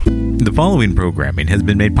The following programming has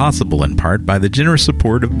been made possible in part by the generous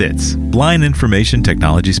support of BITS, Blind Information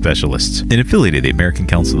Technology Specialists. An affiliate of the American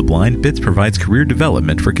Council of the Blind, BITS provides career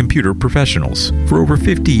development for computer professionals. For over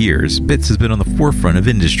 50 years, BITS has been on the forefront of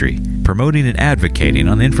industry, promoting and advocating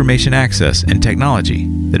on information access and technology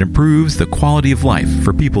that improves the quality of life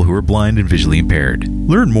for people who are blind and visually impaired.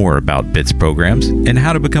 Learn more about BITS programs and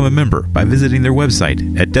how to become a member by visiting their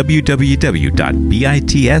website at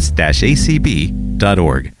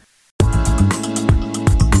www.bits-acb.org.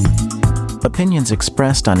 Opinions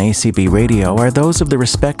expressed on ACB Radio are those of the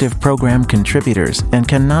respective program contributors and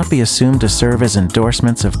cannot be assumed to serve as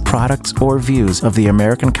endorsements of products or views of the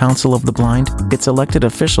American Council of the Blind, its elected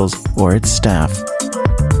officials, or its staff.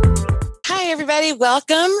 Hi, everybody.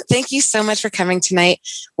 Welcome. Thank you so much for coming tonight.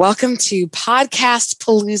 Welcome to Podcast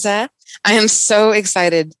Palooza. I am so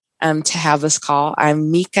excited to have this call. I'm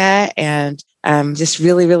Mika, and I'm just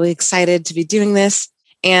really, really excited to be doing this.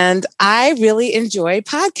 And I really enjoy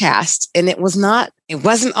podcasts, and it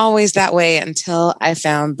wasn't always that way until I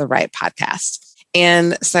found the right podcast.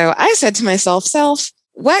 And so I said to myself,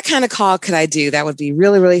 what kind of call could I do that would be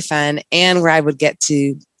really, really fun and where I would get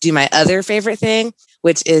to do my other favorite thing,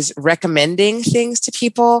 which is recommending things to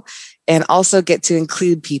people and also get to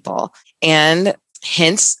include people, and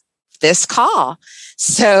hence this call.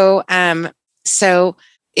 So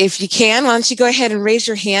if you can, why don't you go ahead and raise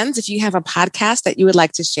your hands if you have a podcast that you would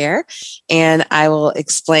like to share, and I will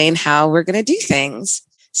explain how we're going to do things.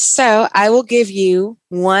 So I will give you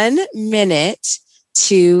 1 minute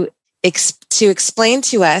to explain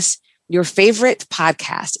to us your favorite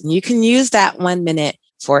podcast. And you can use that 1 minute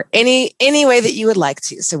for any way that you would like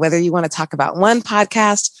to. So whether you want to talk about one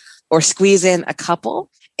podcast or squeeze in a couple.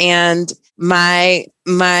 And I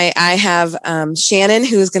have Shannon,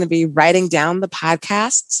 who is going to be writing down the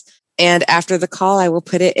podcasts. And after the call, I will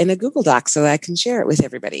put it in a Google Doc so that I can share it with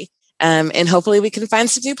everybody. And hopefully we can find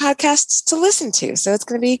some new podcasts to listen to. So it's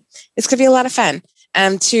going to be a lot of fun.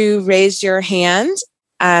 To raise your hand,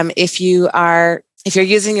 if you're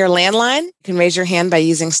using your landline, you can raise your hand by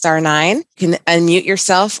using *9. You can unmute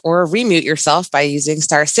yourself or remute yourself by using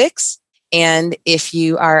 *6. And if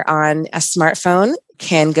you are on a smartphone,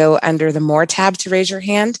 can go under the More tab to raise your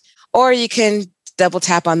hand, or you can double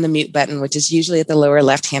tap on the mute button, which is usually at the lower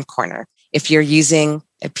left-hand corner. If you're using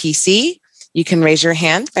a PC, you can raise your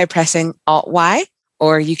hand by pressing Alt-Y,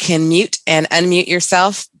 or you can mute and unmute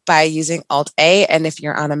yourself by using Alt-A. And if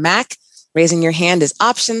you're on a Mac, raising your hand is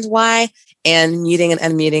Option-Y, and muting and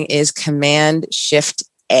unmuting is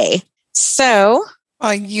Command-Shift-A. So...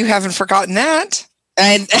 you haven't forgotten that.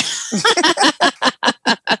 And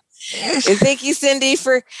thank you, Cindy,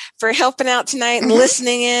 for helping out tonight and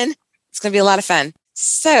listening in. It's going to be a lot of fun.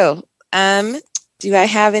 So, do I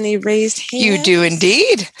have any raised hands? You do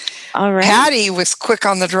indeed. All right. Patty was quick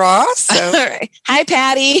on the draw. So. All right. Hi,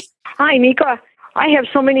 Patty. Hi, Mika. I have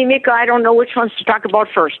so many, Mika, I don't know which ones to talk about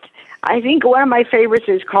first. I think one of my favorites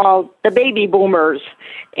is called The Baby Boomers,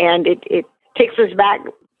 and it takes us back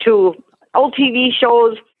to old TV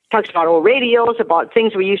shows. Talks about old radios, about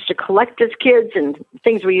things we used to collect as kids and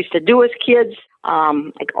things we used to do as kids,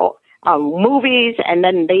 movies, and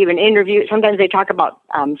then they even interview. Sometimes they talk about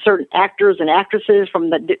certain actors and actresses from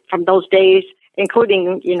those days,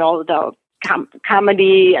 including the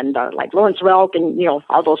comedy and like Lawrence Welk and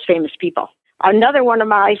all those famous people. Another one of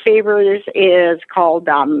my favorites is called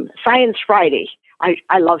Science Friday.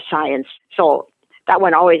 I love science, so. That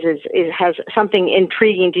one always has something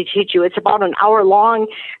intriguing to teach you. It's about an hour long.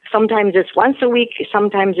 Sometimes it's once a week.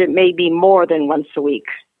 Sometimes it may be more than once a week.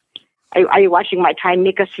 Are you watching my time,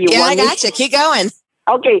 Mika? So I got you. Keep going.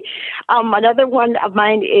 Okay. Another one of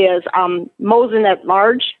mine is Mosen at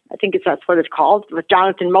Large. I think that's what it's called, with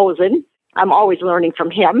Jonathan Mosen. I'm always learning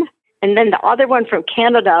from him. And then the other one from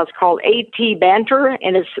Canada is called AT Banter,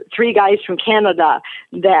 and it's 3 guys from Canada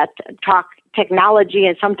that talk technology,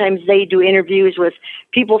 and sometimes they do interviews with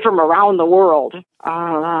people from around the world.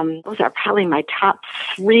 Those are probably my top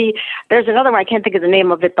 3. There's another one, I can't think of the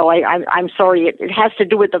name of it, though. I'm sorry. It has to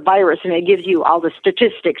do with the virus, and it gives you all the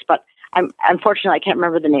statistics, but unfortunately, I can't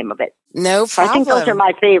remember the name of it. No problem. I think those are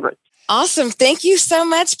my favorites. Awesome. Thank you so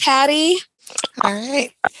much, Patty. All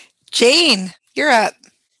right. Jane, you're up.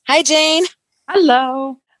 Hi, Jane.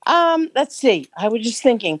 Hello. Let's see. I was just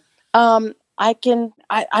thinking, I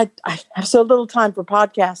have so little time for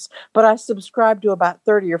podcasts, but I subscribe to about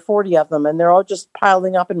 30 or 40 of them, and they're all just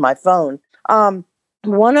piling up in my phone.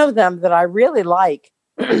 One of them that I really like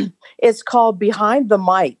is called Behind the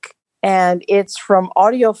Mic, and it's from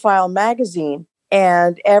AudioFile magazine.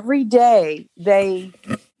 And every day they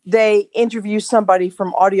interview somebody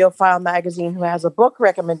from AudioFile magazine who has a book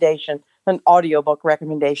recommendation. an audiobook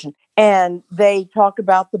recommendation. And they talk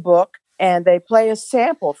about the book and they play a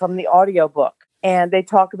sample from the audiobook and they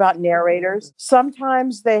talk about narrators.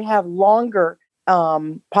 Sometimes they have longer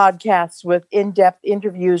podcasts with in-depth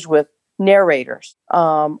interviews with narrators,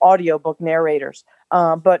 audiobook narrators.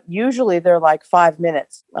 But usually they're like 5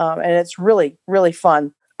 minutes. And it's really, really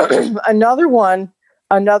fun. Another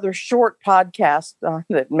short podcast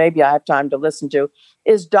that maybe I have time to listen to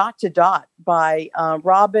is Dot to Dot by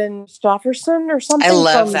Robin Stofferson or something. I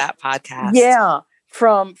love that podcast. Yeah,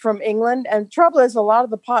 from England. And trouble is, a lot of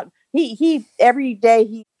the he every day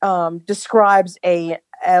he describes a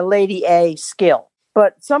Lady A skill,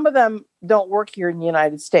 but some of them don't work here in the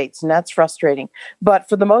United States, and that's frustrating. But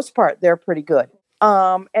for the most part, they're pretty good.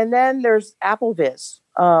 And then there's AppleViz.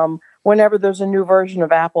 Whenever there's a new version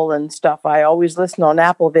of Apple and stuff, I always listen on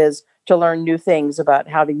AppleViz to learn new things about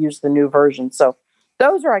how to use the new version. So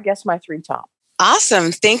those are, I guess, my 3 top.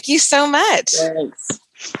 Awesome. Thank you so much. Thanks.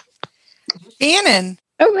 Shannon.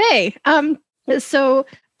 Okay. So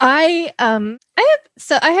I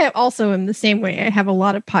have also in the same way, I have a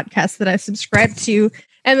lot of podcasts that I subscribe to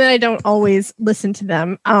and then I don't always listen to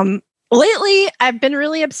them. Lately, I've been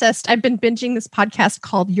really obsessed. I've been binging this podcast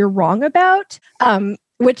called You're Wrong About,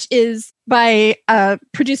 which is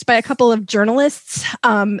produced by a couple of journalists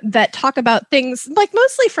that talk about things like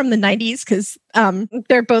mostly from the 90s because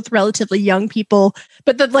they're both relatively young people,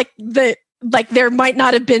 but there might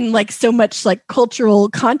not have been like so much like cultural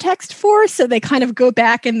context for, so they kind of go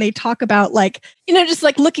back and they talk about like, just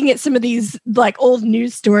like looking at some of these like old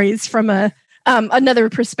news stories from another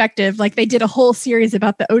perspective. Like they did a whole series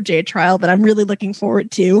about the OJ trial that I'm really looking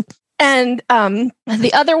forward to. And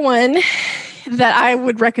the other one that I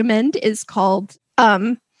would recommend is called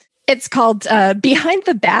Behind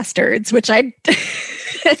the Bastards, which I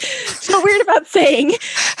feel weird about saying.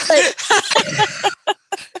 But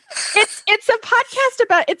it's a podcast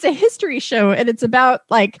about, it's a history show, and it's about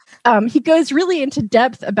like he goes really into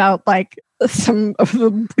depth about like some of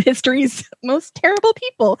the history's most terrible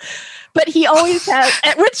people, but he always has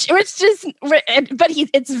it's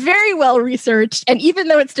very well researched, and even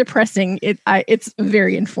though it's depressing, it's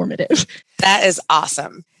very informative. That is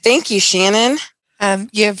awesome. Thank you, Shannon.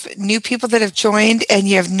 You have new people that have joined, and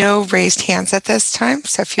you have no raised hands at this time.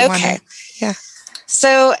 So if you want to, yeah.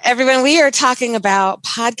 So everyone, we are talking about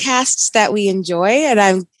podcasts that we enjoy,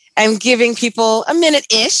 and I'm giving people a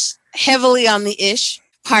minute-ish, heavily on the ish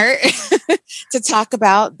part, to talk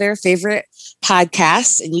about their favorite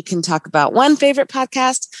podcasts. And you can talk about one favorite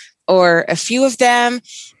podcast or a few of them.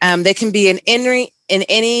 They can be in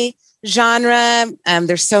any genre.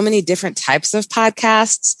 There's so many different types of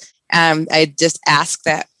podcasts. I just ask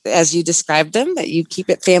that as you describe them, that you keep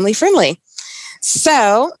it family friendly.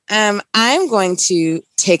 So I'm going to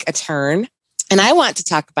take a turn, and I want to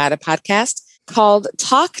talk about a podcast called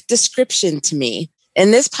Talk Description to Me.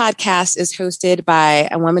 And this podcast is hosted by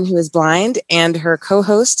a woman who is blind, and her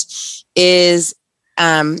co-host is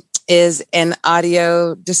an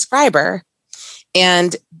audio describer.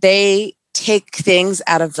 And they take things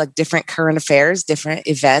out of like different current affairs, different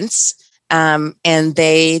events, and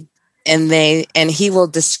he will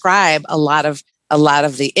describe a lot of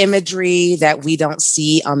the imagery that we don't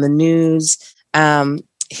see on the news.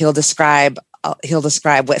 He'll describe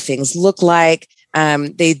what things look like.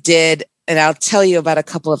 They did, and I'll tell you about a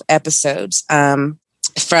couple of episodes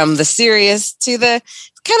from the serious to the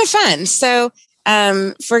kind of fun. So,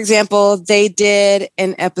 for example, they did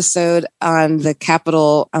an episode on the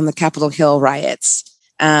Capitol Hill riots,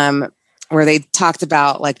 where they talked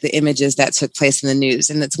about like the images that took place in the news.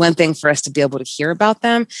 And it's one thing for us to be able to hear about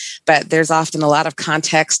them, but there's often a lot of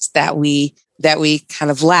context that we kind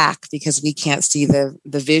of lack because we can't see the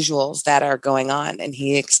visuals that are going on. And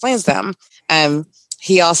he explains them.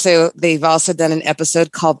 They've also done an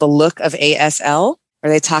episode called The Look of ASL,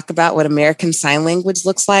 where they talk about what American Sign Language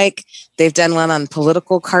looks like. They've done one on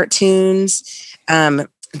political cartoons.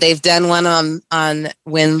 They've done one on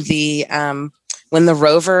when the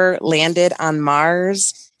rover landed on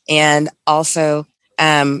Mars, and also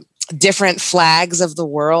different flags of the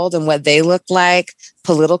world and what they look like,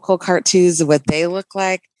 political cartoons and what they look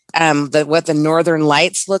like, what the Northern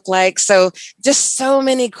Lights look like. So just so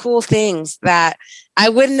many cool things that I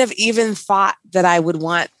wouldn't have even thought that I would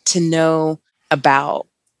want to know about.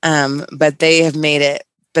 But they've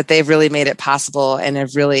really made it possible and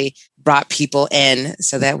have really brought people in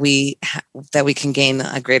so that we can gain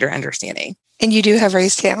a greater understanding. And you do have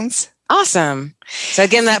raised hands. Awesome. So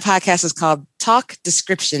again, that podcast is called Talk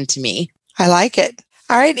Description to Me. I like it.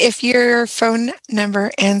 All right. If your phone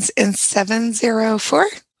number ends in 704.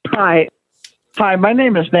 Hi, my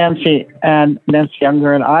name is Nancy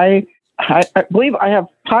Younger, and I I believe I have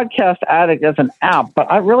Podcast Addict as an app,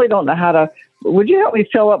 but I really don't know how to. Would you help me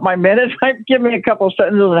fill up my minutes? Give me a couple of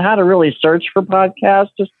sentences on how to really search for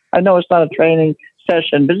podcasts. I know it's not a training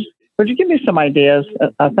session, but would you give me some ideas?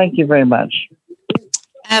 Thank you very much.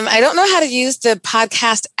 I don't know how to use the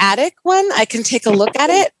Podcast Addict one. I can take a look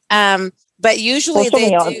at it. But usually they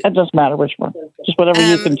do. It doesn't matter which one. Just whatever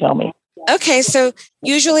you can tell me. Okay, so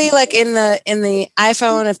usually, like in the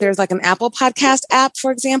iPhone, if there's like an Apple Podcast app,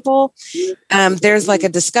 for example, there's like a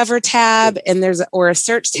Discover tab and or a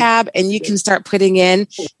Search tab, and you can start putting in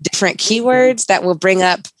different keywords that will bring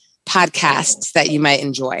up podcasts that you might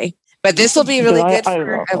enjoy. But this will be really good.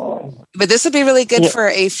 This will be really good for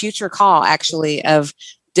a future call, actually, of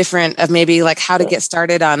maybe like how to get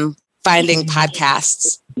started on finding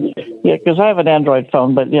podcasts. Yeah, because I have an Android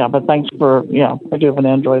phone, but thanks for, I do have an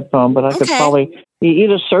Android phone, but I could probably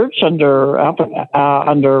either search under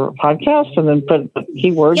podcasts and then put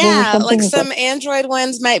keywords in or something. Like some Android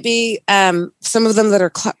ones might be, some of them that are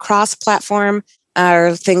cross-platform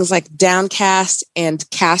are things like Downcast and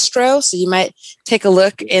Castro. So you might take a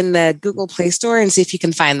look in the Google Play Store and see if you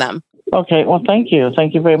can find them. Okay, well, thank you.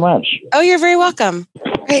 Thank you very much. Oh, you're very welcome.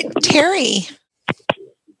 Great. Terry.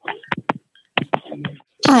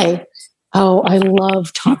 Hi. Oh, I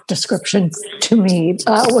love talk description. To me,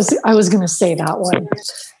 I was going to say that one,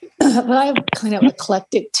 but I have kind of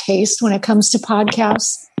eclectic taste when it comes to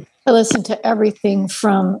podcasts. I listen to everything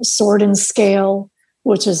from Sword and Scale,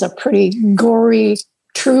 which is a pretty gory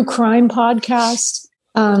true crime podcast,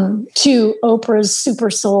 to Oprah's Super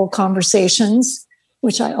Soul Conversations,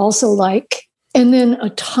 which I also like, and then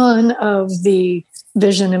a ton of the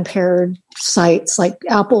vision impaired sites like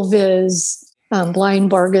Apple Viz, Blind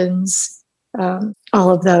Bargains, all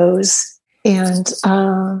of those. And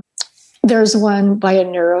there's one by a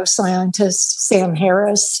neuroscientist, Sam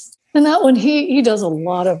Harris. And that one, he does a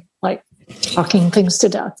lot of like talking things to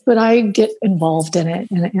death, but I get involved in it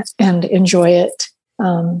and enjoy it.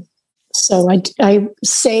 So I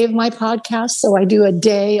save my podcasts. So I do a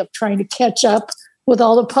day of trying to catch up with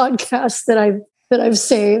all the podcasts that I've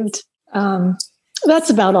saved. That's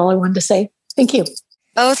about all I wanted to say. Thank you.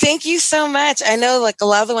 Oh, thank you so much. I know like a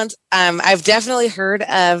lot of the ones, I've definitely heard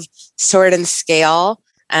of Sword and Scale.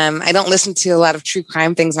 I don't listen to a lot of true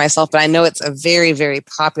crime things myself, but I know it's a very, very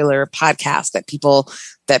popular podcast that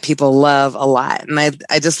people love a lot. And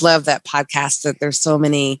I just love that podcast that there's so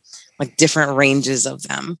many like different ranges of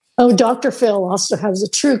them. Oh, Dr. Phil also has a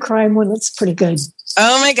true crime one that's pretty good.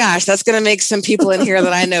 Oh my gosh, that's going to make some people in here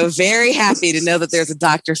that I know very happy to know that there's a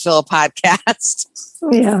Dr. Phil podcast.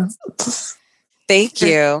 Yeah. Thank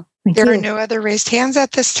you. There are no other raised hands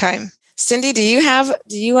at this time. Cindy, do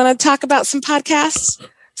you want to talk about some podcasts?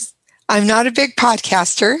 I'm not a big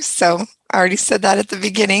podcaster, so I already said that at the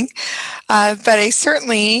beginning. But I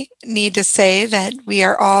certainly need to say that we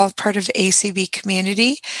are all part of ACB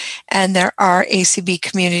community, and there are ACB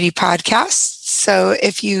community podcasts. So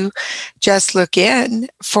if you just look in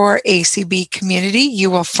for ACB community,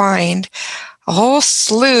 you will find a whole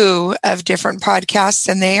slew of different podcasts,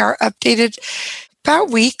 and they are updated about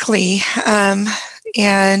weekly.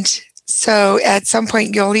 And so at some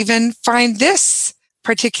point, you'll even find this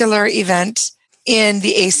particular event in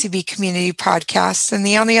the ACB community podcasts. And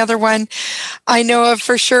the only other one I know of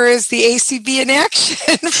for sure is the ACB in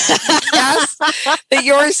Action podcast that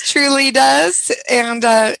yours truly does. And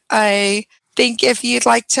I think if you'd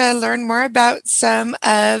like to learn more about some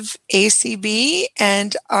of ACB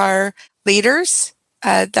and our leaders,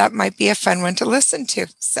 that might be a fun one to listen to.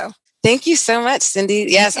 So thank you so much, Cindy.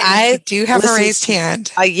 Yes, I do have a raised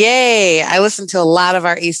hand. Yay. I listen to a lot of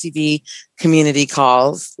our ACB community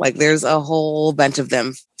calls. Like there's a whole bunch of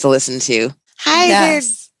them to listen to. Hi,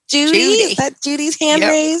 there's Judy. Is that Judy's hand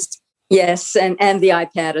raised? Yes, and the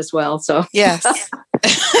iPad as well. So yes.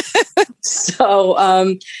 So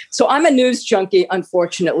I'm a news junkie,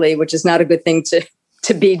 unfortunately, which is not a good thing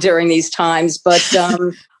to be during these times. But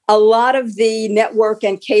a lot of the network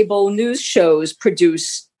and cable news shows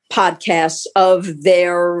produce podcasts of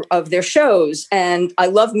their shows. And I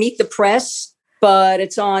love Meet the Press, but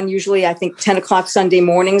it's on usually, I think, 10 o'clock Sunday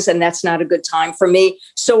mornings, and that's not a good time for me.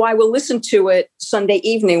 So I will listen to it Sunday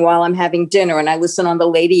evening while I'm having dinner, and I listen on the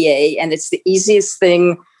Lady A, and it's the easiest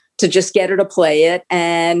thing to just get her to play it,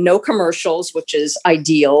 and no commercials, which is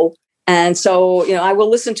ideal. And so, I will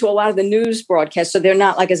listen to a lot of the news broadcasts. So they're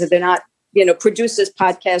not, like I said, they're not, produce this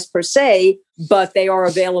podcast per se, but they are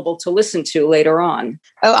available to listen to later on.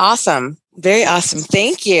 Oh, awesome. Very awesome.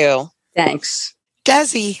 Thank you. Thanks.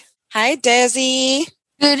 Desi. Hi, Desi.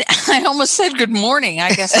 Good. I almost said good morning.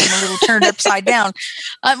 I guess I'm a little turned upside down.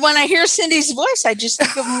 When I hear Cindy's voice, I just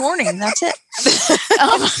think of morning. That's it.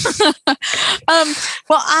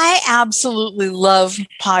 Well, I absolutely love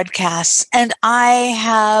podcasts, and I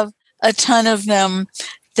have a ton of them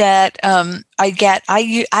that I get.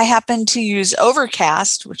 I happen to use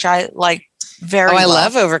Overcast, which I like very well. I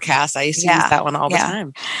love Overcast. I used to use that one all the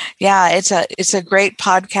time. Yeah, it's a great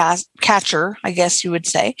podcast catcher, I guess you would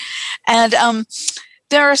say. And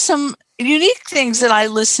there are some unique things that I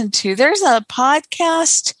listen to. There's a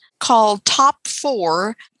podcast called Top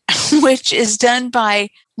 4, which is done by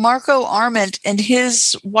Marco Arment and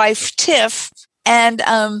his wife, Tiff. And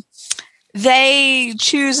they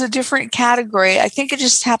choose a different category. I think it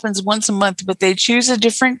just happens once a month, but they choose a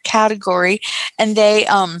different category, and they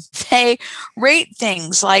rate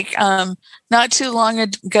things. Like not too long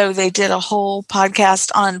ago, they did a whole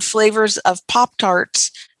podcast on flavors of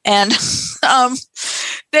Pop-Tarts. And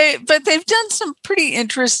they've done some pretty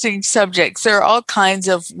interesting subjects. There are all kinds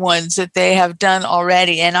of ones that they have done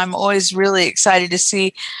already, and I'm always really excited to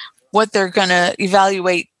see what they're going to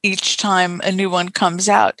evaluate each time a new one comes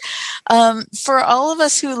out. For all of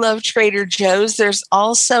us who love Trader Joe's, there's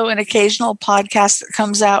also an occasional podcast that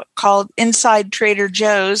comes out called Inside Trader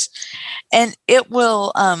Joe's, and it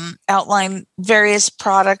will outline various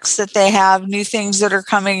products that they have, new things that are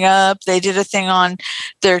coming up. They did a thing on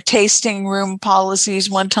their tasting room policies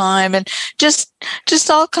one time, and just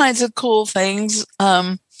all kinds of cool things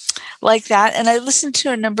like that. And I listened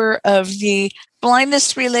to a number of the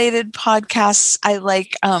blindness-related podcasts. I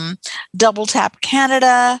like Double Tap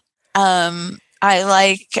Canada. I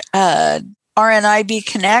like RNIB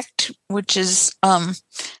Connect, which is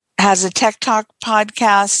has a Tech Talk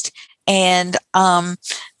podcast, and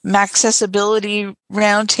Accessibility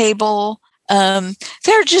Roundtable.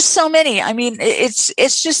 There are just so many. I mean,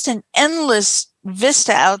 it's just an endless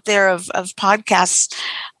vista out there of podcasts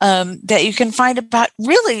that you can find about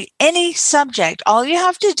really any subject. All you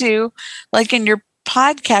have to do, like in your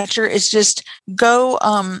podcatcher, is just go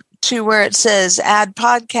to where it says add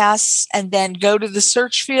podcasts, and then go to the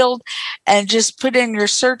search field and just put in your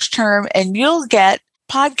search term, and you'll get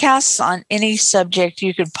podcasts on any subject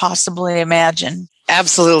you could possibly imagine.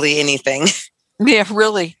 Absolutely anything. Yeah,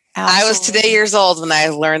 really. Absolutely. I was today years old when I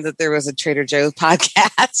learned that there was a Trader Joe's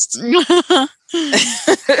podcast.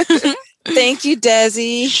 Thank you,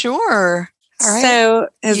 Desi. Sure. All right. So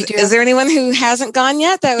is there anyone who hasn't gone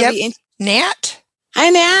yet? That would be Nat. Hi,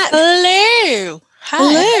 Nat. Hello. Hi.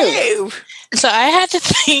 Hello. So I had to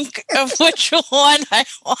think of which one I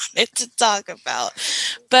wanted to talk about,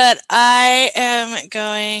 but I am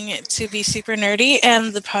going to be super nerdy,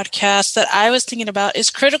 and the podcast that I was thinking about is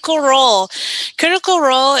Critical Role. Critical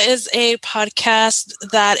Role is a podcast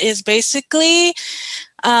that is basically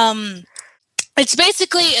it's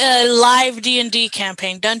basically a live D&D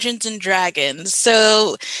campaign, Dungeons and Dragons.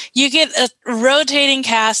 So you get a rotating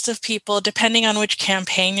cast of people depending on which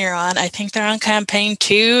campaign you're on. I think they're on campaign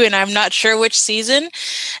 2, and I'm not sure which season.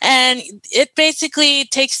 And it basically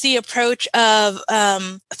takes the approach of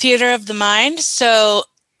theater of the mind. So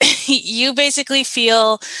you basically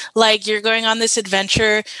feel like you're going on this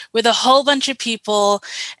adventure with a whole bunch of people,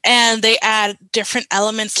 and they add different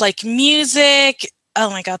elements like music. Oh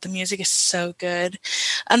my God, the music is so good.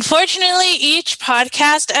 Unfortunately, each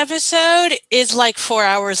podcast episode is like 4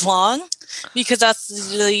 hours long, because that's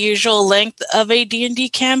the usual length of a D&D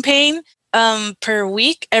campaign per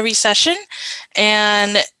week, every session.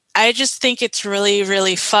 And I just think it's really,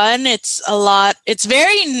 really fun. It's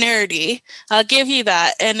very nerdy. I'll give you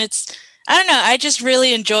that. And I don't know, I just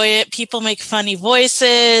really enjoy it. People make funny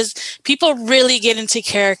voices. People really get into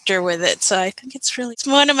character with it. So I think it's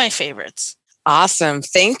one of my favorites. Awesome.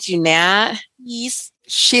 Thank you, Nat. Yes.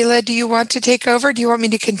 Sheila, do you want to take over? Do you want me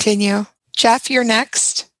to continue? Jeff, you're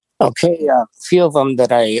next. Okay. A few of them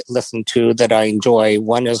that I listen to that I enjoy.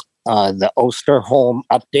 One is the Osterholm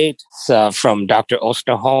update from Dr.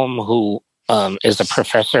 Osterholm, who is a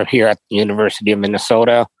professor here at the University of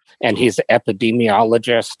Minnesota, and he's an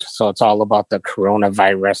epidemiologist. So it's all about the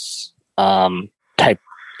coronavirus type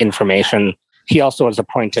information. He also was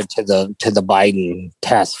appointed to the Biden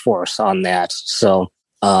task force on that. So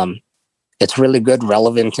it's really good,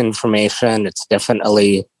 relevant information. It's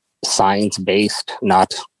definitely science-based,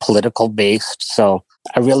 not political-based. So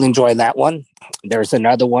I really enjoy that one. There's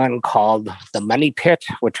another one called The Money Pit,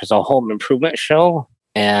 which is a home improvement show,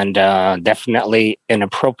 and definitely an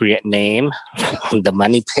appropriate name, The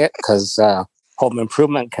Money Pit, because home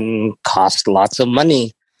improvement can cost lots of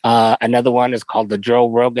money. Another one is called The Joe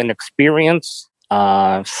Rogan Experience,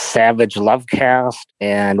 Savage Lovecast,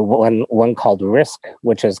 and one called Risk,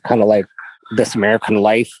 which is kind of like This American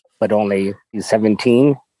Life, but only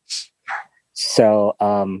 17. So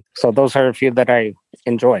those are a few that I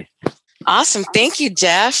enjoy. Awesome. Thank you,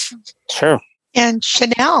 Jeff. Sure. And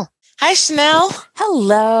Chanel. Hi, Chanel.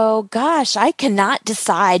 Hello. Gosh, I cannot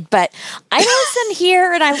decide, but I listen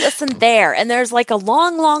here and I listen there. And there's like a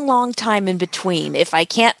long time in between. If I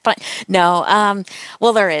can't find,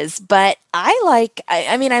 well, there is, but I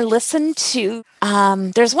listen to,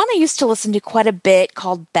 there's one I used to listen to quite a bit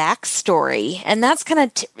called Backstory. And that's kind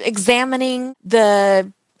of examining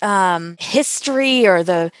the history or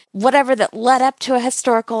the whatever that led up to a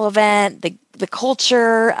historical event, the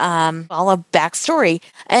culture, all of Backstory.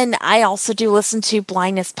 And I also do listen to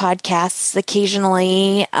blindness podcasts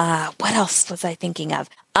occasionally. What else was I thinking of?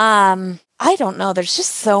 I don't know. There's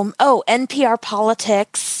just NPR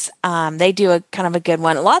Politics. They do a kind of a good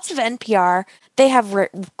one. Lots of NPR. They have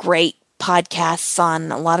great podcasts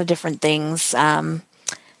on a lot of different things.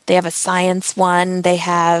 They have a science one. They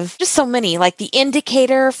have just so many, like The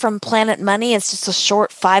Indicator from Planet Money. It's just a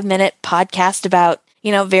short 5-minute podcast about,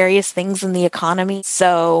 various things in the economy.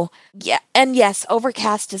 So yeah. And yes,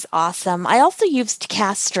 Overcast is awesome. I also used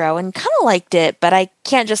Castro and kind of liked it, but I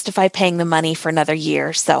can't justify paying the money for another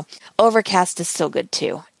year. So Overcast is still good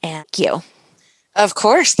too. And thank you. Of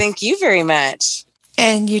course. Thank you very much.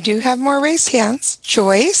 And you do have more raised hands.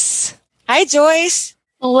 Joyce. Hi, Joyce.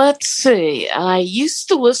 Let's see. I used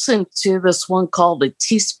to listen to this one called A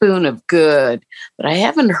Teaspoon of Good, but I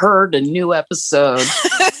haven't heard a new episode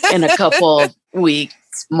in a couple of weeks,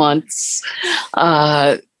 months.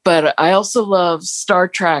 But I also love Star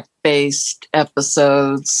Trek-based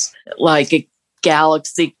episodes, like a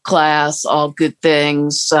Galaxy Class, All Good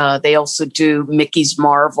Things. They also do Mickey's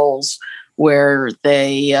Marvels, where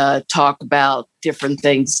they talk about different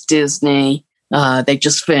things Disney. They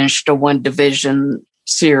just finished a One Division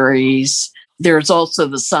series. There's also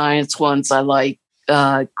the science ones I like,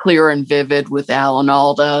 Clear and Vivid with Alan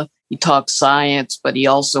Alda. He talks science, but he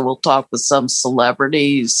also will talk with some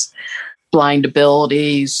celebrities, blind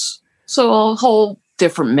abilities. So a whole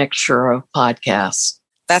different mixture of podcasts.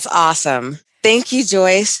 That's awesome. Thank you,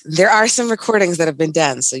 Joyce. There are some recordings that have been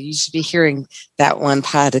done, so you should be hearing that one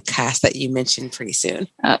podcast that you mentioned pretty soon.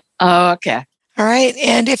 Okay. All right.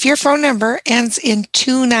 And if your phone number ends in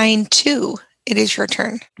 292, it is your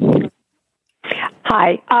turn.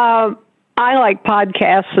 Hi. I like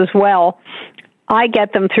podcasts as well. I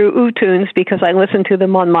get them through uTunes because I listen to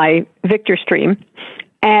them on my Victor stream.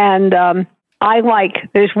 And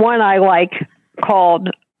there's one I like called,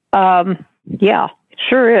 it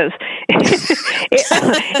sure is.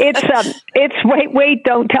 It's Wait,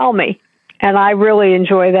 Don't Tell Me. And I really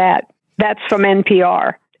enjoy that. That's from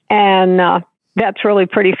NPR. And that's really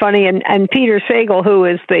pretty funny. And Peter Sagal, who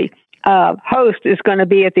is the host, is going to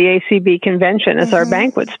be at the ACB convention as our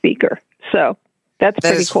banquet speaker. So that's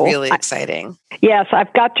pretty cool. Really exciting. Yes,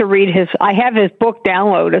 I've got to read I have his book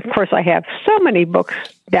downloaded. Of course, I have so many books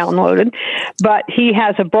downloaded, but he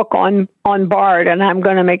has a book on Bard, and I'm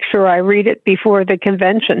going to make sure I read it before the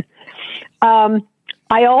convention. I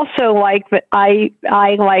also like I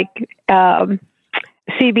like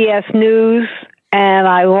CBS News, and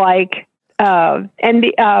I like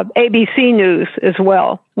ABC News as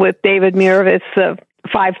well with David Mirovitz of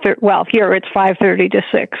 5:30. Well, here it's 5:30 to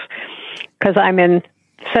 6 because I'm in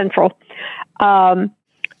Central. And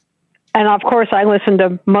of course, I listen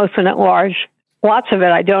to Mosin at Large. Lots of it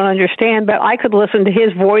I don't understand, but I could listen to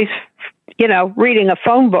his voice, reading a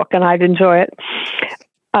phone book, and I'd enjoy it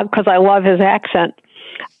because I love his accent.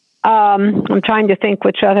 I'm trying to think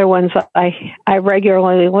which other ones I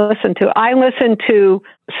regularly listen to. I listen to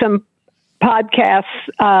some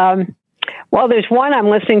podcasts. There's one I'm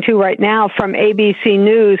listening to right now from ABC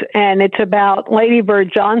News, and it's about Lady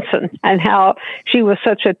Bird Johnson and how she was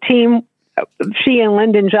such a team. She and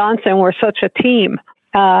Lyndon Johnson were such a team.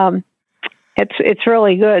 It's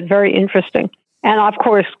really good, very interesting. And of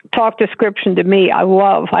course, Talk Description to Me, I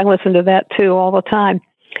listen to that too all the time.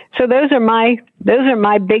 So those are my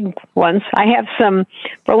big ones. I have some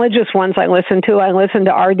religious ones I listen to. I listen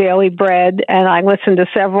to Our Daily Bread, and I listen to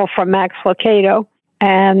several from Max Lucado.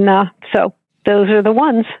 And so those are the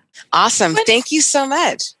ones. Awesome. Thank you so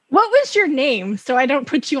much. What was your name so I don't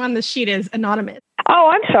put you on the sheet as anonymous? Oh,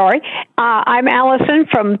 I'm sorry. I'm Allison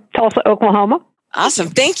from Tulsa, Oklahoma. Awesome.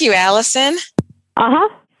 Thank you, Allison.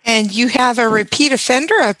 And you have a repeat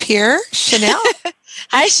offender up here, Chanel.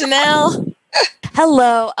 Hi, Chanel.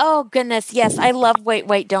 Hello. Oh, goodness. Yes, I love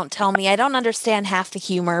Wait, Don't Tell Me. I don't understand half the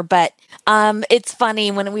humor, but it's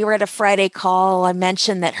funny. When we were at a Friday call, I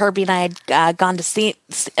mentioned that Herbie and I had gone to see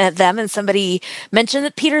them, and somebody mentioned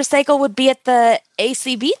that Peter Sagal would be at the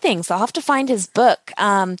ACB thing, so I'll have to find his book.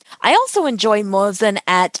 I also enjoy Mosen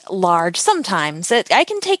at large sometimes. I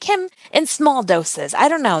can take him in small doses. I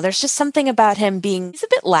don't know. There's just something about him he's a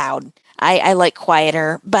bit loud. I like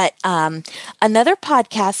quieter, but another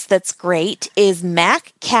podcast that's great is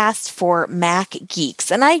MacCast for Mac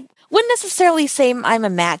Geeks. And I wouldn't necessarily say I'm a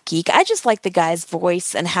Mac geek. I just like the guy's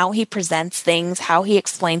voice and how he presents things, how he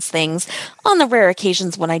explains things on the rare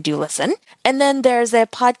occasions when I do listen. And then there's a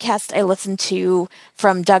podcast I listen to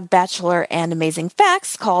from Doug Batchelor and Amazing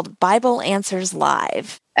Facts called Bible Answers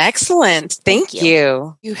Live. Excellent. Thank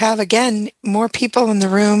you. You have, again, more people in the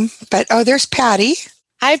room, but there's Patty.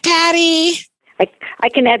 Hi, Patty. I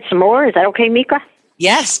can add some more. Is that okay, Mika?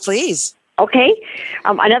 Yes, please. Okay.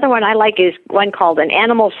 Another one I like is one called An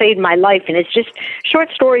Animal Saved My Life, and it's just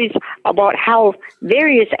short stories about how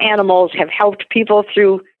various animals have helped people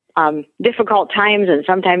through difficult times and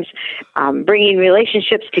sometimes bringing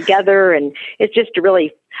relationships together, and it's just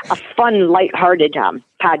a fun, lighthearted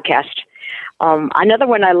podcast. Another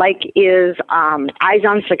one I like is Eyes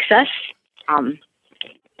on Success.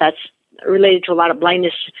 That's related to a lot of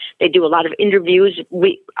blindness. They do a lot of interviews.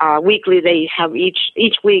 Weekly, they have each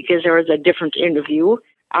week there is a different interview.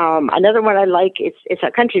 Another one I like, it's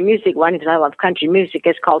a country music one because I love country music.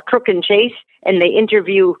 It's called Crook and Chase, and they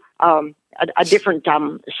interview a different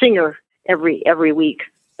singer every week.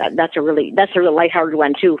 That's a real lighthearted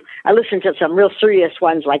one too. I listen to some real serious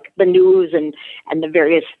ones like the news and the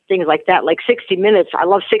various things like that, like 60 Minutes. I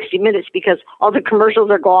love 60 Minutes because all the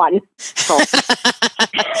commercials are gone. So.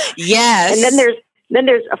 Yes. And then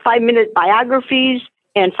there's a 5-minute biographies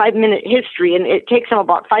and 5-minute history, and it takes them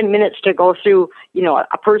about 5 minutes to go through,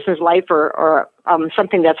 a person's life or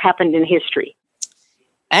something that's happened in history.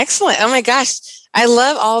 Excellent. Oh my gosh. I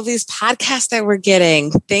love all these podcasts that we're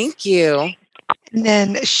getting. Thank you. And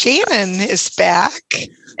then Shannon is back.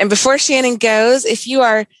 And before Shannon goes, if you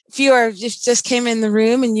just came in the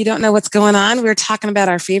room and you don't know what's going on, we're talking about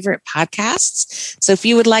our favorite podcasts. So if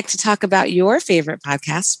you would like to talk about your favorite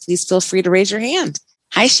podcasts, please feel free to raise your hand.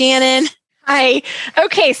 Hi, Shannon. Hi.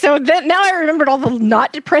 Okay, so now I remembered all the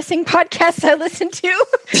not depressing podcasts I listened to.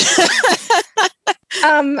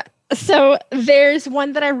 So there's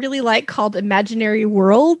one that I really like called Imaginary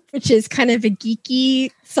World, which is kind of a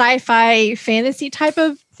geeky sci-fi fantasy type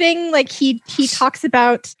of thing. Like he talks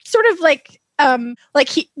about sort of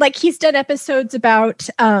he's done episodes about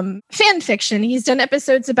fan fiction. He's done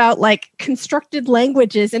episodes about like constructed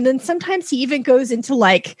languages, and then sometimes he even goes into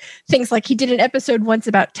like things like he did an episode once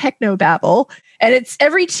about technobabble, and it's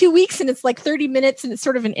every 2 weeks, and it's like 30 minutes, and it's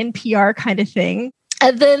sort of an NPR kind of thing.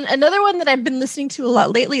 And then another one that I've been listening to a lot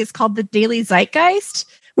lately is called The Daily Zeitgeist,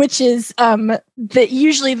 which is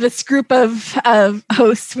usually this group of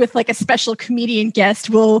hosts with like a special comedian guest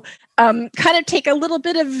will kind of take a little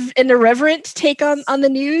bit of an irreverent take on the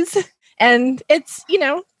news. And it's,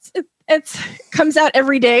 it comes out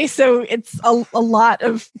every day. So it's a lot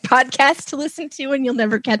of podcasts to listen to and you'll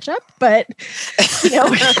never catch up. But,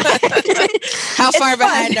 How far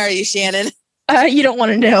behind are you, Shannon? You don't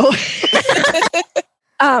want to know.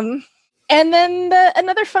 And then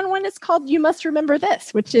another fun one is called You Must Remember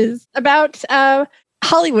This, which is about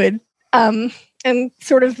Hollywood and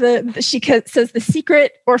sort of she says the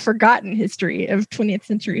secret or forgotten history of 20th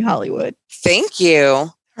century Hollywood. Thank you.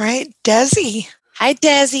 All right, Desi. Hi,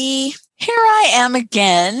 Desi. Here I am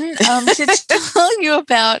again to tell you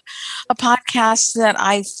about a podcast that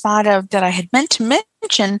I thought of that I had meant to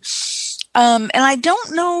mention. And I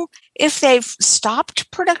don't know if they've stopped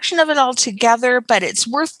production of it altogether, but it's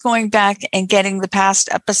worth going back and getting the past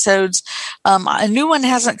episodes. A new one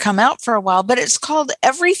hasn't come out for a while, but it's called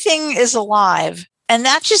Everything is Alive. And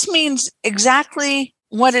that just means exactly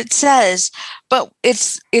what it says, but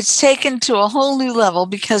it's taken to a whole new level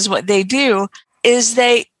because what they do is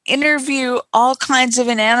they interview all kinds of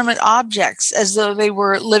inanimate objects as though they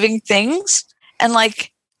were living things. And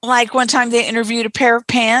like one time they interviewed a pair of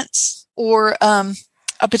pants, or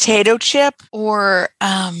a potato chip, or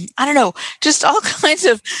I don't know, just all kinds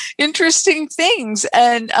of interesting things.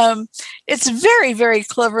 And it's very, very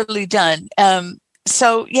cleverly done.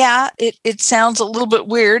 So yeah, it sounds a little bit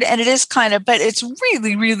weird, and it is kind of, but it's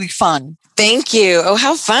really, really fun. Thank you. Oh,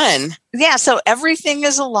 how fun. Yeah, so Everything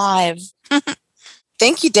is Alive.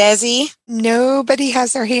 Thank you, Desi. Nobody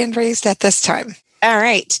has their hand raised at this time. All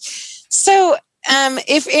right. So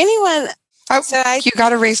if anyone... you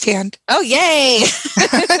got a raised hand. Oh, yay.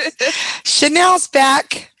 Chanel's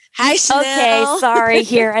back. Hi, Chanel. Okay, sorry.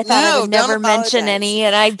 Here, I thought I would don't never mention apologize. any,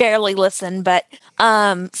 and I barely listen. But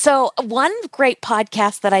so one great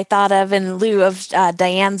podcast that I thought of in lieu of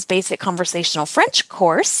Diane's basic conversational French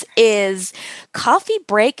course is Coffee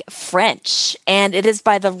Break French, and it is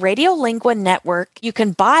by the Radiolingua Network. You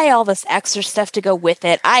can buy all this extra stuff to go with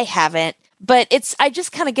it. I haven't. But I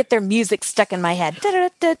just kind of get their music stuck in my head.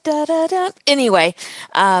 Anyway,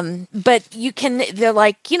 but they're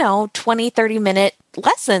like, 20, 30-minute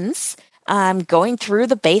lessons going through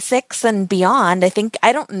the basics and beyond.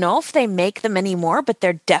 I don't know if they make them anymore, but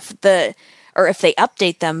they're or if they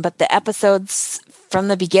update them, but the episodes from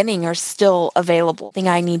the beginning are still available. Thing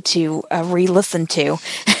I need to re-listen to.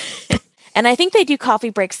 And I think they do Coffee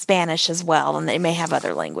Break Spanish as well, and they may have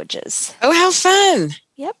other languages. Oh, how fun.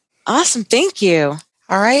 Yep. Awesome. Thank you.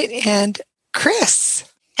 All right. And Chris.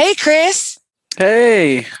 Hey, Chris.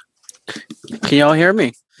 Hey. Can y'all hear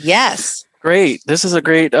me? Yes. Great. This is a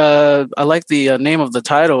great, I like the name of the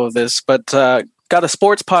title of this, but got a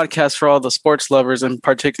sports podcast for all the sports lovers, in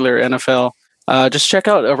particular NFL. Just check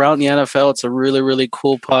out Around the NFL. It's a really, really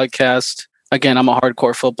cool podcast. Again, I'm a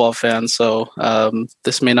hardcore football fan, so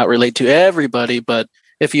this may not relate to everybody, but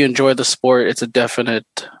if you enjoy the sport, it's a definite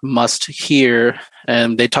must hear.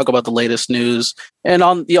 And they talk about the latest news and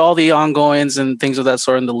all the ongoings and things of that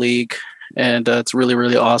sort in the league. And it's really,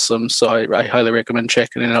 really awesome. So I highly recommend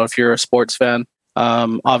checking it out if you're a sports fan.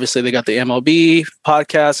 Obviously, they got the MLB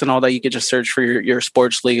podcast and all that. You could just search for your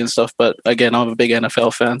sports league and stuff. But again, I'm a big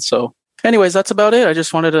NFL fan. So anyways, that's about it. I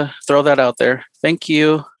just wanted to throw that out there. Thank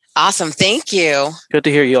you. Awesome. Thank you. Good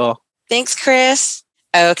to hear you all. Thanks, Chris.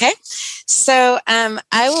 Okay. So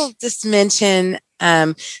I will just mention,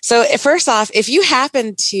 so first off, if you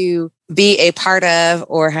happen to be a part of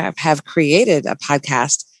or have created a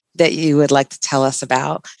podcast that you would like to tell us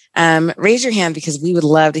about, raise your hand because we would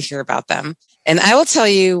love to hear about them. And I will tell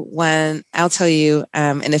you and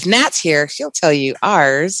if Nat's here, she'll tell you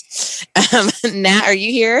ours. Nat, are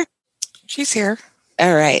you here? She's here.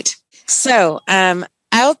 All right. So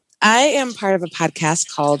I am part of a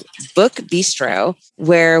podcast called Book Bistro,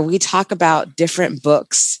 where we talk about different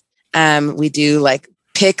books. We do like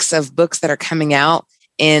picks of books that are coming out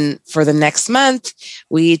for the next month.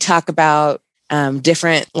 We talk about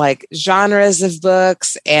different like genres of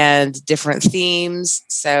books and different themes.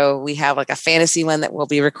 So we have like a fantasy one that we'll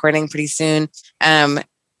be recording pretty soon. And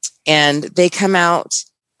they come out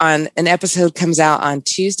an episode comes out on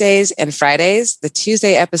Tuesdays and Fridays. The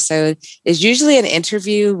Tuesday episode is usually an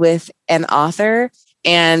interview with an author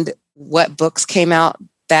and what books came out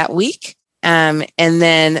that week. And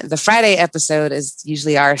then the Friday episode is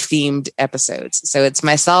usually our themed episodes. So it's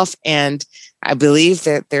myself, and I believe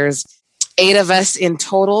that there's 8 of us in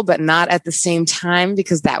total, but not at the same time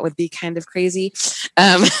because that would be kind of crazy.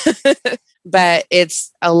 But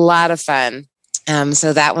it's a lot of fun.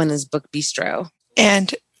 So that one is Book Bistro.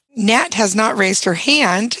 And Nat has not raised her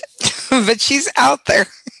hand, but she's out there.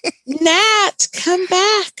 Nat, come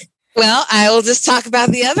back. Well, I will just talk about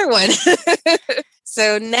the other one.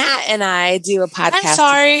 So Nat and I do a podcast. I'm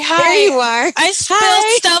sorry. Hi. There you are. I spilled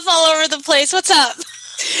stuff all over the place. What's up?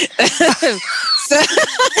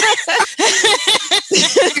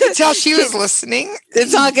 You can tell she was listening.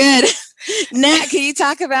 It's all good. Nat, can you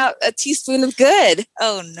talk about A Teaspoon of Good?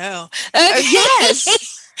 Oh, no. Okay.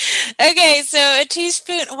 Yes. Okay, so A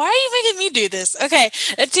Teaspoon. Why are you making me do this? Okay,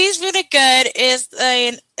 A Teaspoon of Good is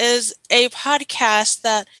a podcast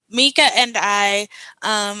that Mika and I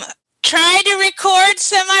try to record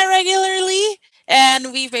semi-regularly.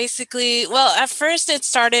 And we basically, at first it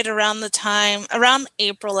started around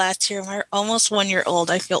April last year. We're almost 1 year old.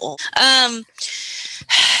 I feel old.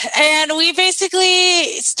 And we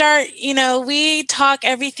basically we talk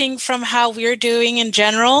everything from how we're doing in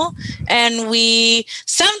general. And we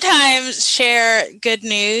sometimes share good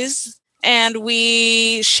news. And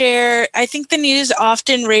we share, I think the news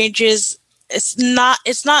often ranges, it's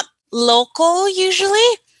not local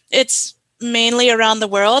usually. It's mainly around the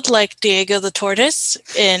world, like Diego the tortoise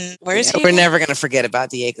where is he? We're never going to forget about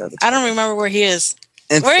Diego. I don't remember where he is.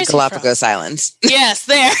 Where is Galapagos Islands. Yes,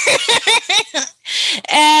 there.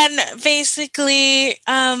 And basically,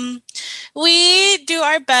 we do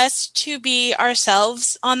our best to be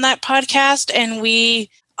ourselves on that podcast, and we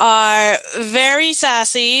are very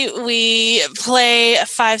sassy. We play a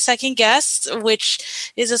 5-second guess,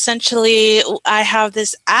 which is essentially, I have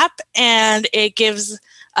this app and it gives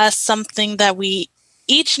us something that we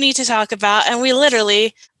each need to talk about, and we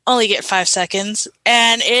literally only get 5 seconds,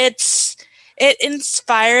 and it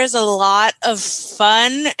inspires a lot of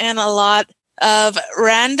fun and a lot of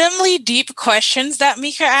randomly deep questions that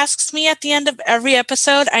Mika asks me at the end of every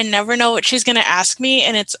episode. I never know what she's going to ask me,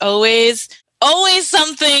 and it's always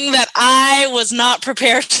something that I was not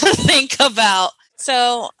prepared to think about.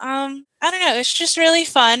 So, I don't know. It's just really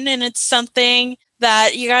fun, and it's something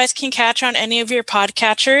that you guys can catch on any of your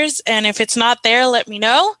podcatchers. And if it's not there, let me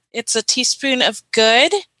know. It's a teaspoon of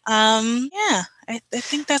good. I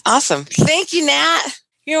think that's awesome. Thank you, Nat.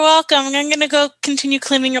 You're welcome. I'm going to go continue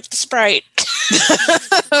cleaning up the Sprite.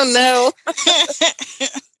 Oh, no.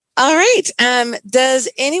 All right. Does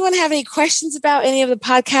anyone have any questions about any of the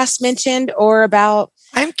podcasts mentioned or about...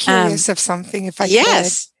 I'm curious of something, if I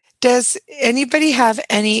yes. could. Does anybody have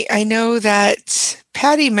any... I know that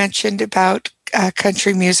Patty mentioned about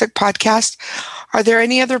country music podcast. Are there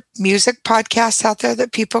any other music podcasts out there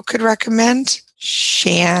that people could recommend?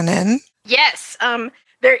 Shannon? Yes.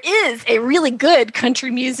 There is a really good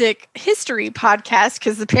country music history podcast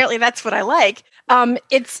because apparently that's what I like.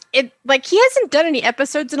 It's like he hasn't done any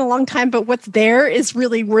episodes in a long time, but what's there is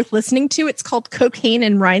really worth listening to. It's called Cocaine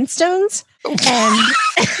and Rhinestones. And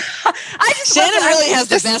I just Shannon really has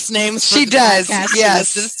the best names. She does.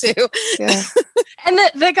 Yes, too. Yeah. And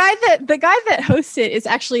the guy that hosts it is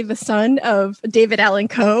actually the son of David Allan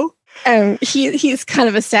Coe. He's kind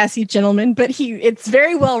of a sassy gentleman, but it's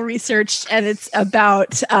very well researched, and it's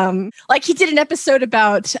about like he did an episode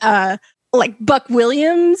about like Buck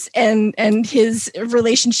Williams and his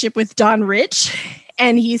relationship with Don Rich,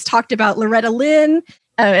 and he's talked about Loretta Lynn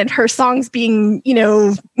and her songs being,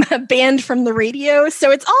 banned from the radio. So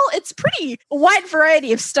it's pretty wide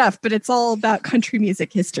variety of stuff, but it's all about country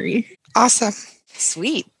music history. Awesome.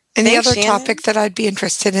 Sweet. And Thanks, the other Shannon. topic that I'd be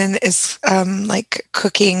interested in is like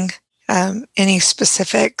cooking. Any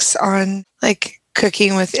specifics on like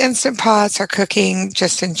cooking with Instant Pots or cooking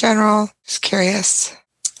just in general? Just curious.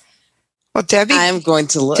 Well, Debbie, I'm going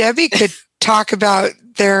to look. Debbie could talk about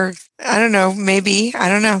their,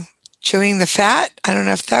 chewing the fat. I don't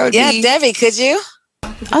know if that would be. Yeah, Debbie, could you?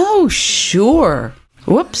 Oh, sure.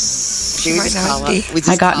 Whoops. We just call up.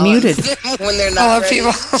 I got muted. When they're not ready.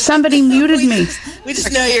 people. Somebody muted me. We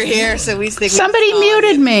just know you're here, so we think Somebody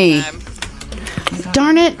muted me.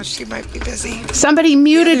 Darn it. Well, she might be busy. Somebody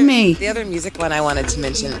muted me. The other music one I wanted to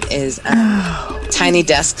mention is Tiny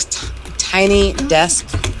Desk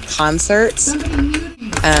concerts.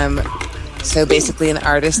 So basically an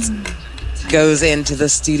artist goes into the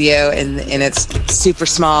studio and it's super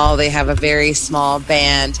small. They have a very small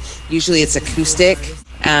band. Usually it's acoustic.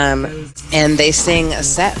 And they sing a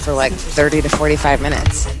set for like 30 to 45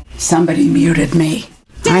 minutes. Somebody muted me.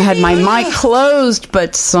 I had my mic closed,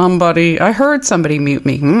 but I heard somebody mute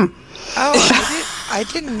me. Oh, I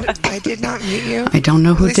did not mute you. I don't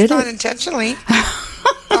know who At least did not it. intentionally.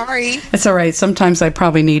 Sorry. It's all right. Sometimes I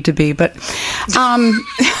probably need to be, but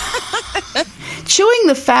chewing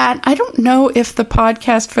the fat, I don't know if the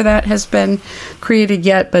podcast for that has been created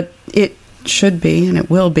yet, but it should be and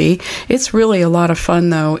it will be. It's really a lot of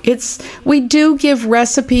fun though. We do give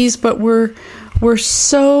recipes, but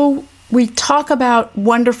we talk about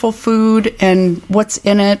wonderful food and what's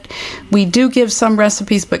in it. We do give some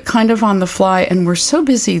recipes, but kind of on the fly, and we're so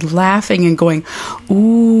busy laughing and going,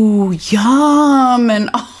 ooh, yum, and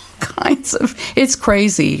all kinds of, it's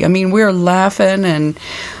crazy. I mean, we're laughing and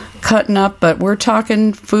cutting up, but we're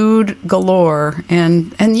talking food galore,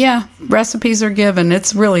 and yeah, recipes are given.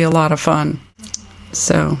 It's really a lot of fun.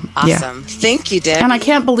 So, awesome. Yeah. Thank you, Debbie. And I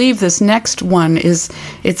can't believe this next one it's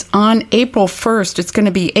on April 1st. It's going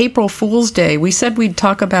to be April Fool's Day. We said we'd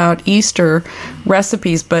talk about Easter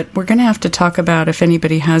recipes, but we're going to have to talk about if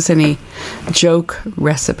anybody has any joke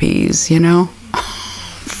recipes,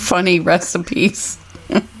 funny recipes.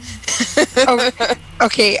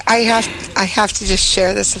 Okay, I have to just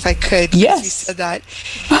share this if I could. Yes. You said that.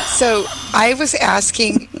 So I was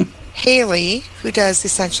asking Haley, who does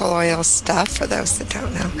essential oil stuff, for those that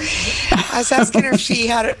don't know, I was asking her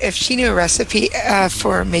if she knew a recipe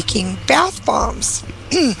for making bath bombs.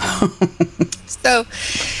 So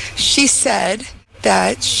she said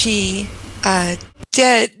that she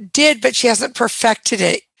did, but she hasn't perfected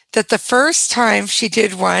it. That the first time she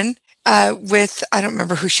did one with, I don't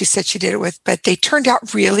remember who she said she did it with, but they turned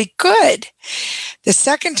out really good. The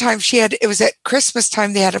second time it was at Christmas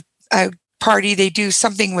time, they had a party. They do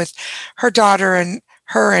something with her daughter and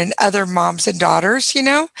her and other moms and daughters,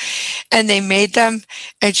 and they made them,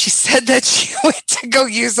 and she said that she went to go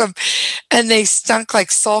use them and they stunk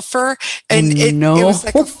like sulfur, and it was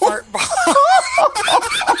like a fart bomb.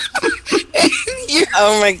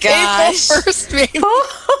 Oh my gosh. First maybe.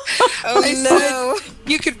 Oh no.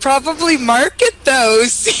 You could probably market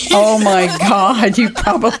those. Oh my God, you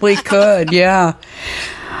probably could, yeah.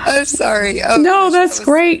 I'm sorry. Oh, no, that's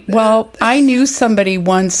great. Well, I knew somebody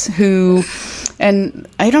once who, and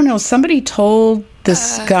I don't know, somebody told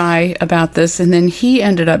this guy about this, and then he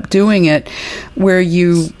ended up doing it, where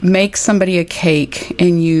you make somebody a cake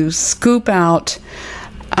and you scoop out,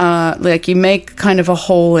 like you make kind of a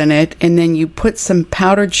hole in it, and then you put some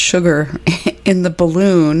powdered sugar in the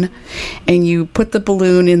balloon, and you put the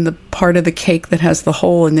balloon in the part of the cake that has the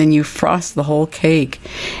hole, and then you frost the whole cake.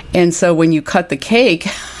 And so when you cut the cake,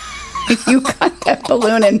 you cut that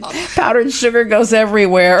balloon and powdered sugar goes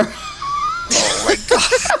everywhere. Oh my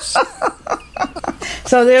gosh.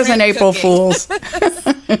 So there's an April Fool's.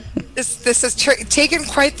 This has taken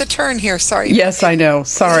quite the turn here. Sorry. Yes, I know.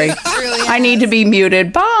 Sorry. Really I need to be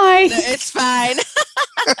muted. Bye. It's fine.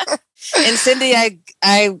 And Cindy,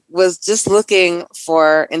 I was just looking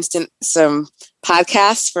for some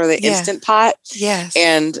podcasts for the Instant Pot. Yes.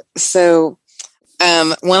 And so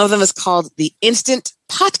one of them is called the Instant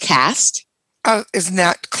Podcast. Oh, isn't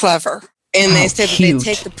that clever? And they said that they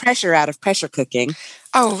take the pressure out of pressure cooking.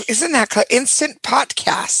 Oh, isn't that clever? Instant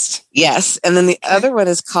Podcast. Yes. And then the other one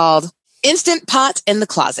is called Instant Pot in the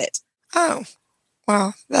Closet. Oh,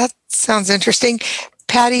 wow. That sounds interesting.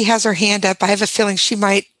 Patty has her hand up. I have a feeling she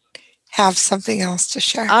might have something else to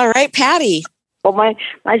share. All right, Patty. Well,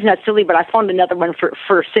 mine's not silly, but I found another one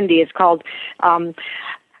for Cindy. It's called A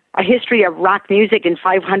History of Rock Music in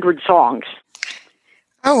 500 Songs.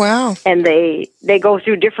 Oh, wow. And they go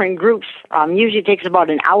through different groups. Usually takes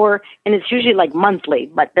about an hour, and it's usually like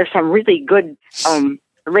monthly, but there's some really good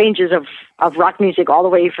ranges of rock music all the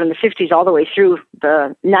way from the 50s all the way through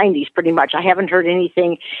the 90s, pretty much. I haven't heard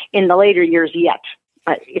anything in the later years yet,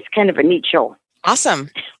 but it's kind of a neat show.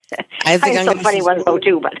 Awesome. I think some funny ones, though,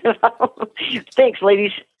 too, but thanks,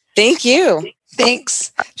 ladies. Thank you.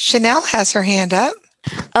 Thanks. Chanel has her hand up.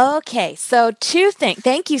 Okay, so two things.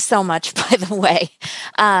 Thank you so much, by the way.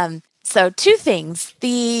 So two things.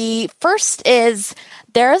 The first is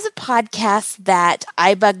there is a podcast that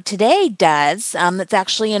iBug Today does that's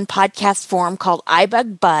actually in podcast form called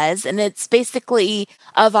iBug Buzz, and it's basically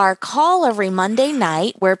of our call every Monday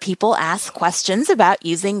night where people ask questions about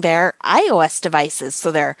using their iOS devices.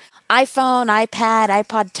 So their iPhone, iPad,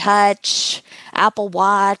 iPod Touch, Apple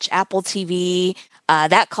Watch, Apple TV.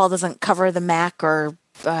 That call doesn't cover the Mac or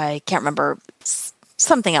I can't remember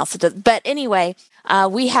something else it does. But anyway,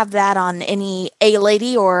 we have that on any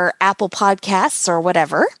A-Lady or Apple Podcasts or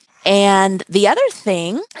whatever. And the other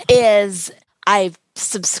thing is I've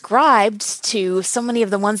subscribed to so many of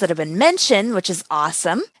the ones that have been mentioned, which is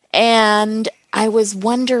awesome. And I was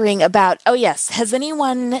wondering about, has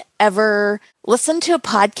anyone ever listened to a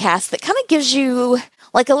podcast that kind of gives you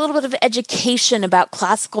like a little bit of education about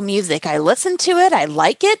classical music? I listen to it, I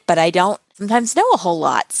like it, but I don't sometimes know a whole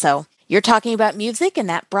lot. So you're talking about music, and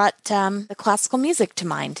that brought the classical music to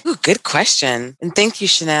mind. Ooh, good question. And thank you,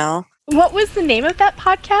 Chanel. What was the name of that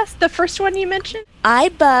podcast? The first one you mentioned?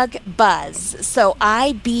 iBug Buzz. So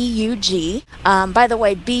IBUG. By the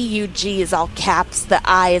way, BUG is all caps. The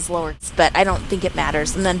I is lower, but I don't think it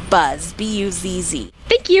matters. And then Buzz, BUZZ.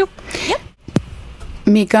 Thank you. Yep.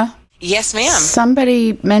 Mika? Yes, ma'am.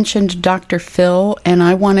 Somebody mentioned Dr. Phil, and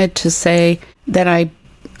I wanted to say that I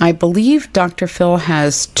believe Dr. Phil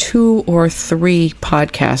has 2 or 3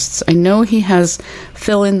 podcasts. I know he has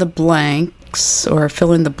Fill in the Blanks or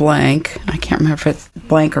Fill in the Blank. I can't remember if it's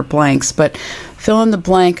blank or blanks, but Fill in the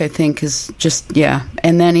Blank, I think, is just, yeah.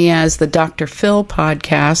 And then he has the Dr. Phil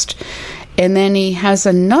podcast. And then he has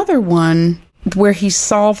another one where he's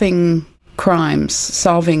solving crimes,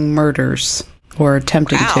 solving murders, or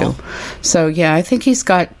attempting to. So, yeah, I think he's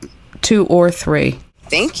got 2 or 3.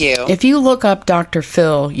 Thank you. If you look up Dr.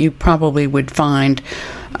 Phil, you probably would find,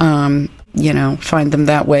 find them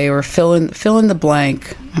that way, or fill in the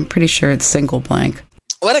blank. I'm pretty sure it's single blank.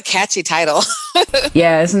 What a catchy title.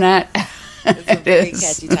 Yeah, isn't that? It's a very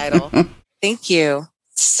catchy title. Thank you.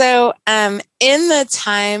 So, in the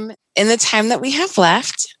time that we have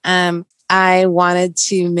left, I wanted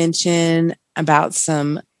to mention about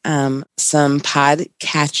some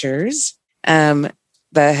podcatchers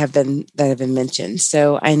that have been mentioned.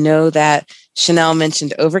 So I know that Chanel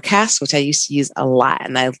mentioned Overcast, which I used to use a lot,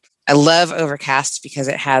 and I love Overcast because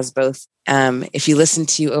it has both. If you listen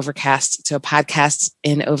to Overcast, to a podcast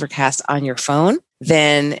in Overcast on your phone,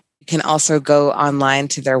 then you can also go online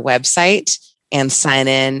to their website and sign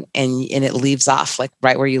in, and it leaves off like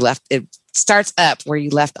right where you left. It starts up where you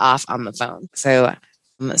left off on the phone. So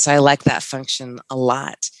I like that function a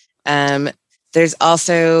lot. There's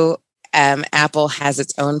also Apple has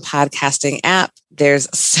its own podcasting app. There's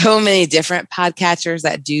so many different podcatchers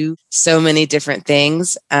that do so many different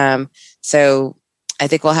things. So I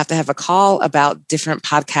think we'll have to have a call about different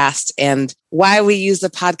podcasts and why we use the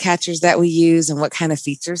podcatchers that we use and what kind of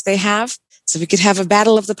features they have. So we could have a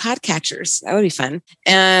battle of the podcatchers. That would be fun.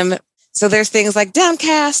 So there's things like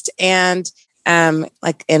Downcast and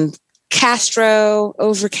Castro,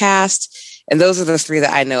 Overcast, and those are the 3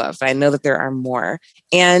 that I know of. But I know that there are more.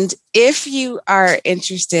 And if you are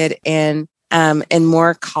interested in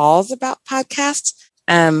more calls about podcasts,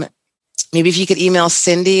 maybe if you could email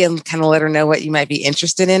Cindy and kind of let her know what you might be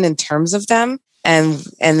interested in terms of them, and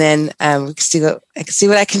then we can see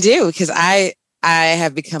what I can do, because I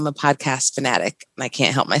have become a podcast fanatic and I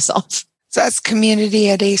can't help myself. So that's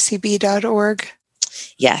community@acb.org.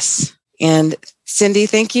 Yes. And Cindy,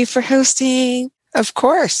 thank you for hosting. Of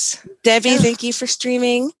course. Debbie, thank you for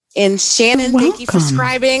streaming. And Shannon, thank you for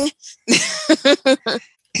scribing.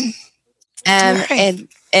 And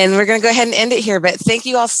we're going to go ahead and end it here. But thank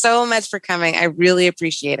you all so much for coming. I really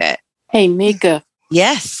appreciate it. Hey, Mika.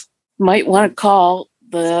 Yes. Might want to call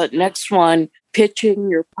the next one pitching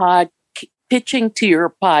to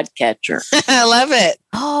your podcatcher. I love it.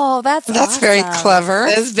 Oh, that's awesome. Very clever.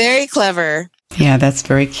 That's very clever. Yeah, that's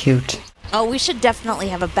very cute. Oh, we should definitely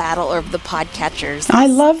have a battle of the podcatchers. I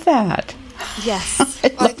love that. Yes.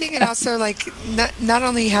 I think it also not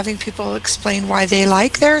only having people explain why they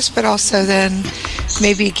like theirs, but also then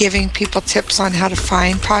maybe giving people tips on how to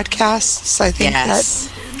find podcasts. I think that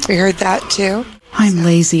we heard that too. I'm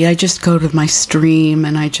lazy. I just go to my stream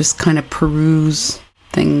and I just kind of peruse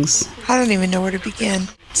things. I don't even know where to begin,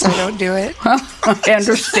 so I don't do it. I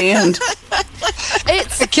understand.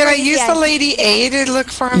 Can I use the Lady A to look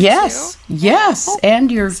for them Yes. too? Yes. And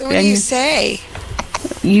So what do you say?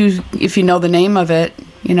 If you know the name of it,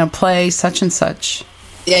 play such and such.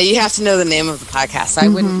 Yeah, you have to know the name of the podcast. I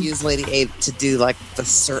wouldn't use Lady A to do like a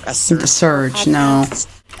search. The surge, no.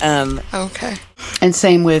 Okay. And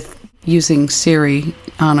same with using Siri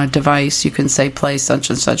on a device. You can say play such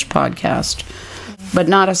and such podcast, but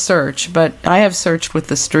not a search. But I have searched with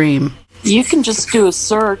the stream. You can just do a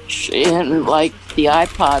search in like the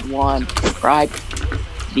iPod one, or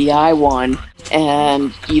the i1,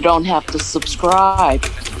 and you don't have to subscribe.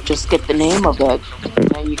 Just get the name of it, and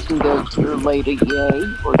then you can go to your Lady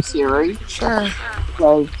A or Siri. Sure.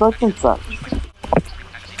 Say such and such.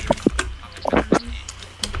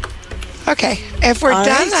 Okay. If we're All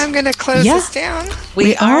done, right. I'm going to close this down.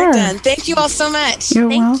 We are done. Thank you all so much. You're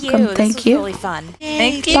Thank welcome. you. Thank This you. was really fun.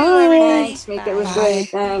 Thank you. Bye. It was great.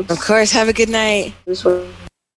 Thanks. Of course. Have a good night. This was